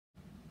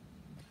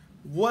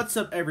What's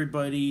up,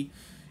 everybody?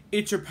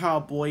 It's your pal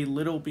boy,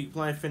 Little Big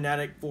Planet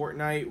Fanatic,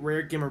 Fortnite,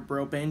 Rare Gamer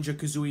Bro,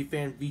 Banjo-Kazooie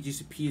fan,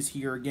 VGCP is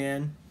here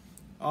again.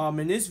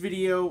 In this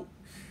video,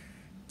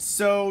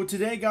 so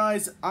today,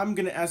 guys, I'm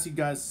gonna ask you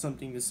guys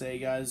something to say,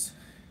 guys.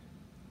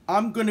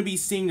 I'm gonna be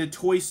seeing the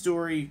Toy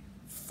Story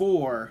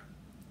 4.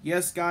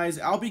 Yes, guys,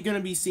 I'll be gonna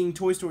be seeing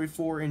Toy Story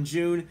 4 in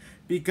June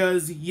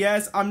because,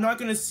 yes, I'm not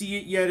gonna see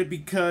it yet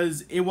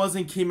because it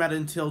wasn't came out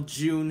until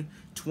June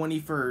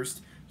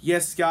 21st.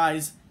 Yes,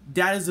 guys,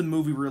 that is a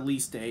movie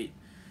release date.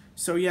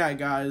 So yeah,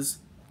 guys.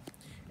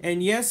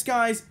 And yes,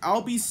 guys,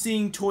 I'll be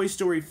seeing Toy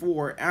Story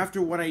 4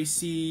 after what I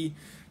see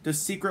The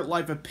Secret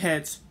Life of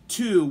Pets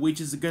 2, which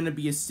is going to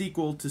be a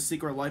sequel to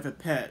Secret Life of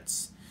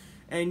Pets.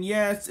 And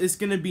yes, it's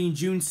going to be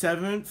June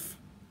 7th.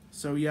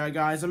 So yeah,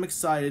 guys, I'm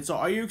excited. So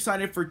are you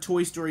excited for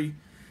Toy Story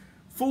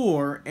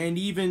 4 and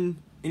even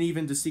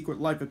The Secret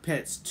Life of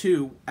Pets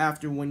 2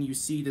 after when you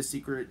see The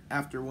Secret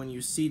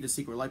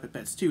Life of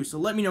Pets 2? So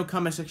let me know in the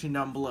comment section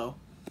down below.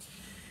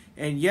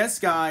 And yes,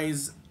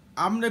 guys,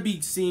 I'm going to be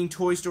seeing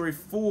Toy Story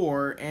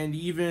 4 and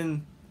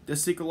even The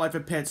Secret Life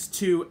of Pets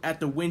 2 at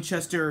the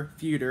Winchester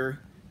Theater,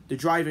 the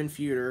drive-in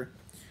theater.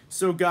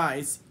 So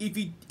guys, if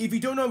you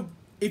don't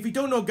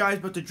know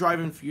guys what the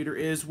drive-in theater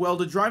is, well,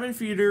 the drive-in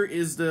theater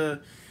is the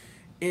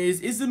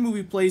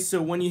movie place.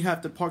 So when you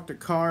have to park the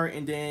car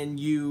and then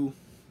you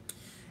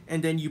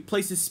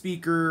place a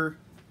speaker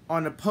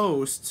on a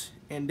post,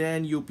 and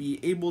then you'll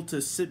be able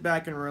to sit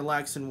back and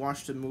relax and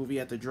watch the movie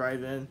at the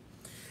drive-in.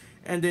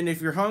 And then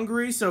if you're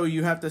hungry, so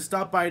you have to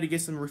stop by to get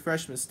some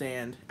refreshment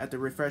stand at the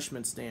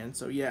refreshment stand.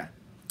 So yeah.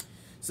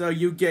 So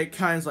you get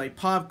kinds like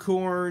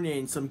popcorn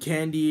and some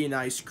candy and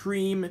ice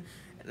cream. And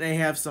they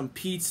have some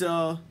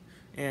pizza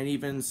and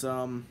even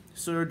some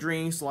soda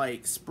drinks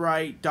like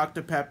Sprite,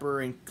 Dr. Pepper,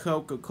 and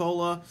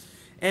Coca-Cola,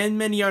 and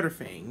many other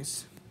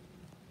things.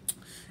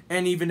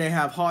 And even they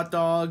have hot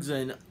dogs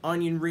and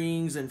onion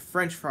rings and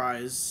French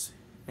fries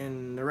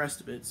and the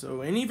rest of it. So,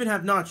 and even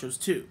have nachos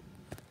too.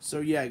 So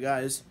yeah,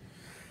 guys.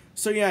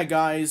 So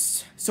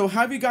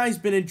have you guys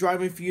been in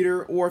drive-in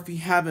theater, or if you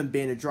haven't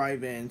been to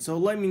drive-in? So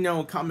let me know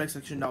in the comment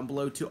section down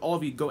below to all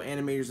of you Go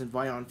Animators and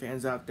Vion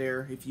fans out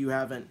there if you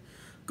haven't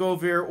go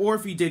there, or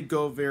if you did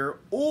go there,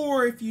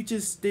 or if you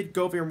just did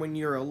go there when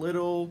you're a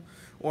little,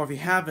 or if you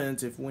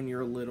haven't when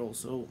you're little.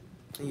 So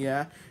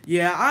yeah,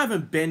 I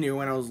haven't been there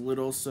when I was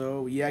little,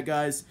 so yeah,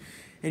 guys.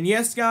 And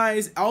yes,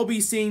 guys, I'll be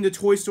seeing the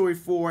Toy Story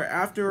 4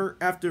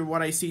 after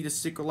what I see The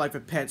Secret Life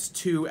of Pets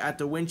 2 at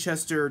the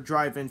Winchester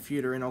Drive-In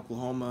Theater in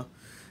Oklahoma.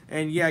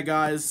 And yeah,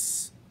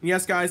 guys,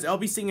 I'll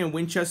be seeing in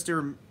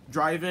Winchester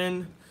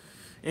Drive-In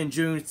in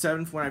June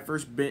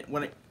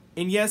 7th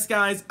and yes,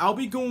 guys, I'll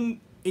be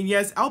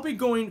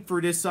going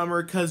for this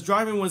summer because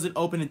Drive-In wasn't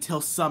open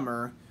until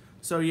summer.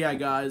 So yeah,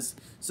 guys.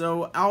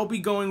 So I'll be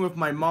going with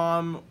my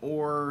mom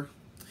or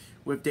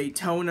with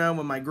Daytona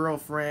with my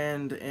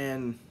girlfriend,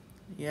 and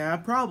yeah,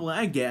 probably,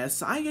 I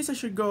guess I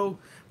should go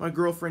with my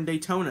girlfriend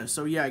Daytona.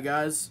 So yeah,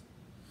 guys.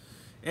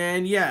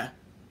 And yeah.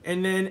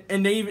 And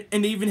they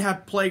even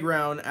have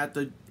playground at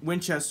the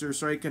Winchester,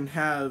 so I can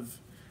have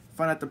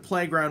fun at the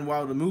playground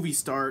while the movie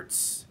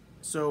starts.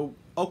 So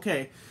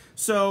okay.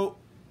 So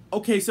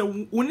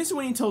when it's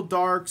waiting until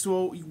dark,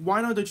 so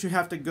why not that you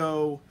have to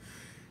go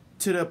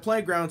to the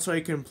playground so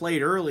I can play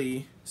it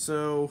early?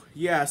 So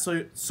yeah,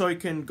 so I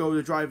can go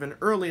to drive-in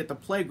early at the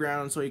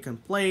playground so you can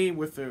play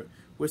with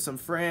some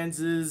friends,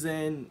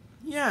 and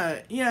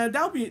yeah,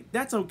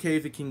 that's okay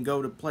if you can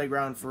go to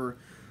playground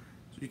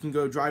you can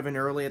go drive-in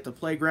early at the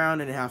playground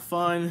and have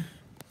fun,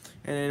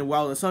 and then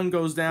while the sun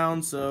goes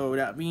down, so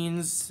that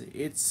means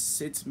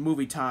it's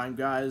movie time,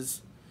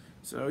 guys.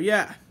 So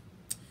yeah,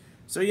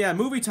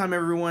 movie time,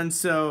 everyone.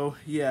 So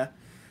yeah,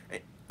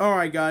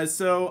 alright, guys,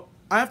 so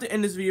I have to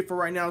end this video for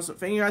right now, so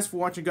thank you guys for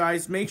watching,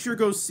 guys. Make sure to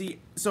go see,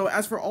 so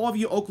as for all of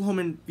you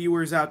Oklahoman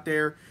viewers out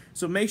there,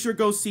 so make sure to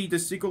go see The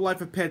Secret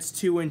Life of Pets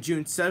 2 on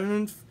June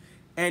 7th,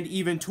 and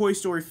even Toy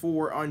Story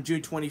 4 on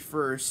June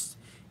 21st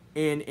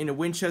in a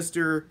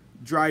Winchester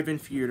Drive-In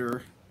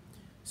Theater.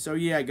 So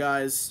yeah,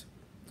 guys.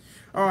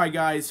 Alright,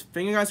 guys,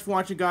 thank you guys for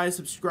watching, guys.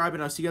 Subscribe,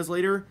 and I'll see you guys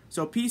later.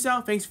 So peace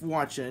out, thanks for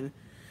watching.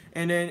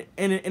 And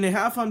then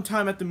have fun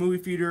time at the movie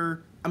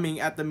theater.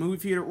 At the movie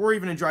theater, or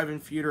even a drive-in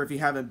theater if you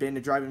haven't been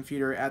to drive-in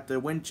theater at the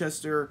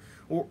Winchester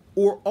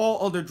or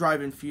all other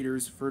drive-in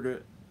theaters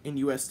in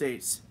U.S.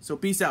 states. So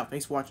peace out.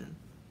 Thanks for watching.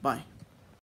 Bye.